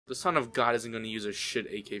The son of God isn't gonna use a shit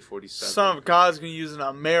AK-47. Son of God's gonna use an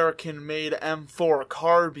American-made M4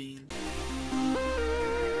 carbine.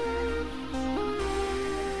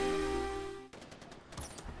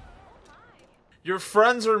 Your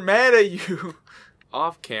friends are mad at you.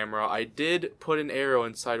 Off camera, I did put an arrow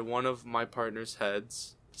inside one of my partner's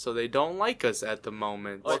heads, so they don't like us at the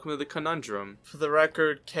moment. Welcome to the conundrum. For the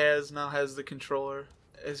record, Kaz now has the controller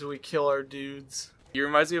as we kill our dudes. He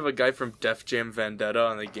reminds me of a guy from Def Jam Vendetta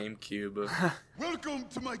on the GameCube. Welcome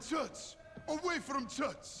to my church. Away from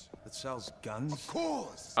church. That sells guns? Of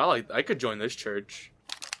course. I could join this church.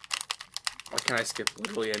 Why can't I skip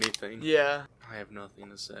literally anything? Yeah. I have nothing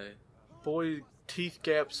to say. Boy, teeth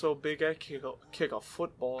gap so big I kick a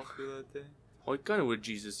football through that thing. What gun would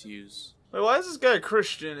Jesus use? Wait, why is this guy a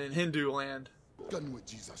Christian in Hindu land? Gun with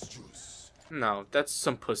Jesus juice. No, that's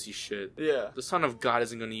some pussy shit. Yeah. The son of God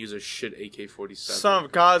isn't gonna use a shit AK-47. Son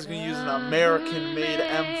of God's gonna use an American-made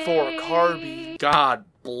M4 carbine. God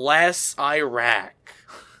bless Iraq.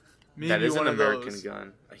 Maybe That is an one of American those.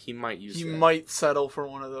 gun. He might use He that. might settle for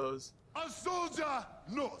one of those. A soldier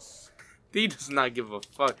knows. He does not give a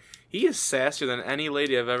fuck. He is sassier than any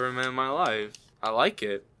lady I've ever met in my life. I like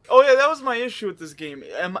it. Oh yeah, that was my issue with this game.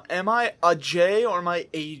 Am I a J or am I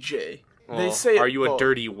AJ? Well, They say are you a both.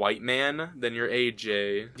 dirty white man? Then you're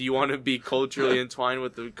AJ. Do you want to be culturally entwined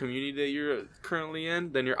with the community that you're currently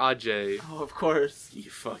in? Then you're AJ. Oh, of course. You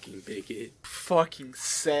fucking bigot. Fucking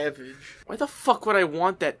savage. Why the fuck would I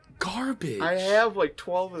want that garbage? I have like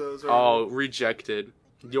 12 of those right Oh, now. rejected.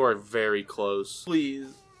 You are very close.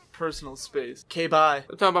 Please. Personal space. Okay, bye.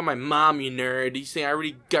 I'm talking about my mom, you nerd. You say I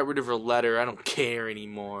already got rid of her letter. I don't care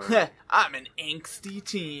anymore. I'm an angsty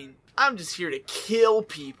teen. I'm just here to kill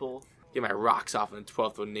people. Get my rocks off in the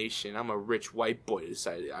 12th Nation. I'm a rich white boy who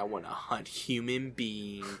decided I want to hunt human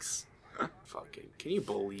beings. Fucking, can you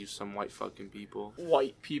believe some white fucking people?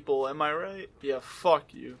 White people, am I right? Yeah,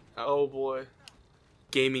 fuck you. Oh boy.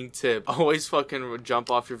 Gaming tip. Always fucking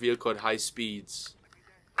jump off your vehicle at high speeds.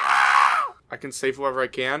 I can save whoever I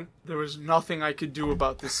can. There was nothing I could do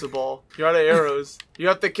about this, Sabal. You're out of arrows. You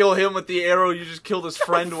have to kill him with the arrow you just killed his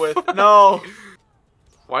friend with. No!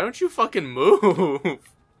 Why don't you fucking move?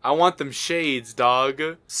 I want them shades, dog.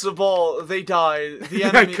 Sabal, they died. The I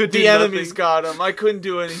enemy, could do the enemies nothing. got him. I couldn't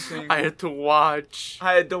do anything. I had to watch.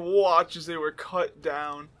 I had to watch as they were cut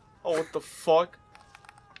down. Oh, what the fuck?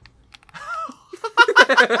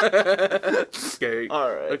 Okay.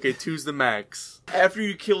 Alright. Okay, 2's the max. After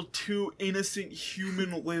you kill 2 innocent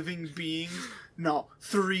human living beings, no,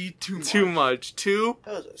 3 too much. Too much. 2?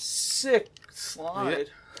 That was a sick slide.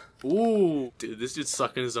 Ooh. Dude, this dude's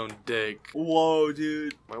sucking his own dick. Whoa,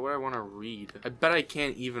 dude. Why would I want to read? I bet I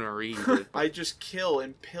can't even read. I just kill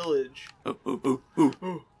and pillage.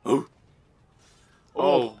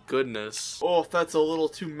 Oh, goodness. Oh, that's a little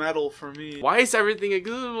too metal for me. Why is everything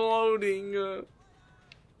exploding? Oh,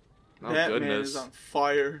 That man goodness. is on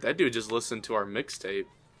fire. That dude just listened to our mixtape.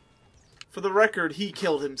 For the record, he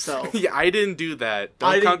killed himself. Yeah, I didn't do that. Don't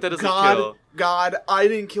I count didn't- that as a kill. God, I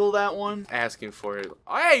didn't kill that one. Asking for it.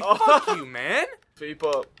 Hey, fuck you, man! Vape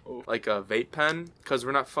up. Oh. Like a vape pen? Because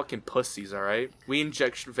we're not fucking pussies, alright? We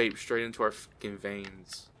inject vape straight into our fucking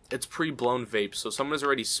veins. It's pre-blown vape, so someone has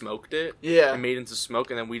already smoked it. Yeah. And made it into smoke,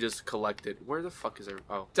 and then we just collect it. Where the fuck is every...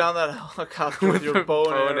 Oh. Down that helicopter with your the bow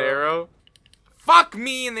and arrow. Fuck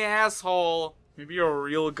me in the asshole! Maybe a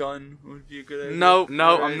real gun would be a good idea. No,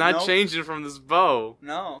 no, Alright, I'm not no? changing from this bow.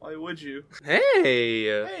 No, why would you? Hey!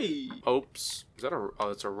 Hey! Oops. Is that a... Oh,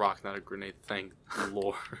 that's a rock, not a grenade. Thank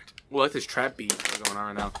Lord. Well, like this trap beat going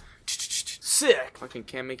on right now. Sick! Fucking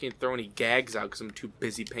can't make any throw any gags out because I'm too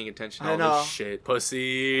busy paying attention to I all know. this shit.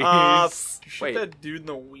 Pussies. Shoot Wait. that dude in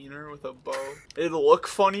the wiener with a bow. It'd look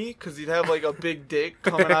funny, because he'd have like a big dick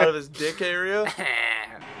coming out of his dick area.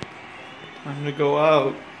 I'm gonna go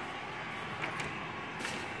out.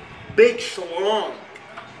 Big schlong.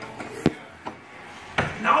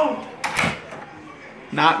 No!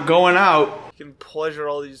 Not going out. You can pleasure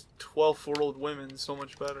all these 12-year-old women so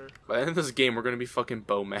much better. By the end of this game, we're gonna be fucking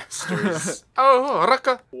bowmasters. Oh,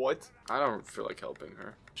 Raka. What? I don't feel like helping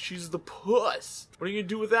her. She's the puss. What are you gonna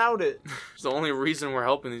do without it? It's the only reason we're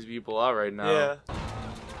helping these people out right now. Yeah.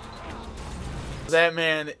 That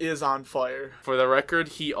man is on fire. For the record,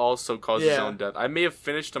 he also caused his Yeah. own death. I may have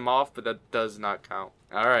finished him off, but that does not count.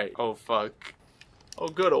 Alright. Oh, fuck. Oh,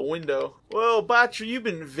 good, a window. Whoa, Botcher, you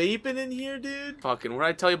been vaping in here, dude? Fucking, what did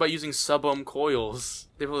I tell you about using sub-ohm coils?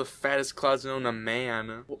 They have the fattest clouds known to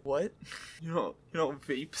man. What? You don't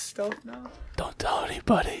vape stuff now? Don't tell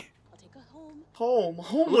anybody. I'll take her home.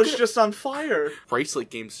 Home was just on fire. Bracelet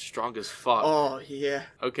game's strong as fuck. Oh, yeah.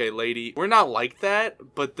 Okay, lady. We're not like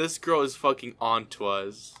that, but this girl is fucking onto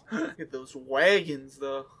us. Look at those wagons,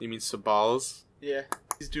 though. You mean Sabals? Yeah,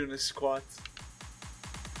 he's doing his squats.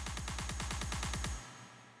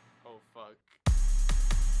 Oh, fuck.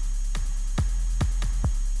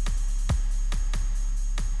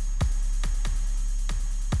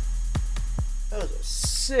 That was a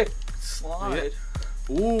sick slide.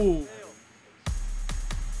 Ooh.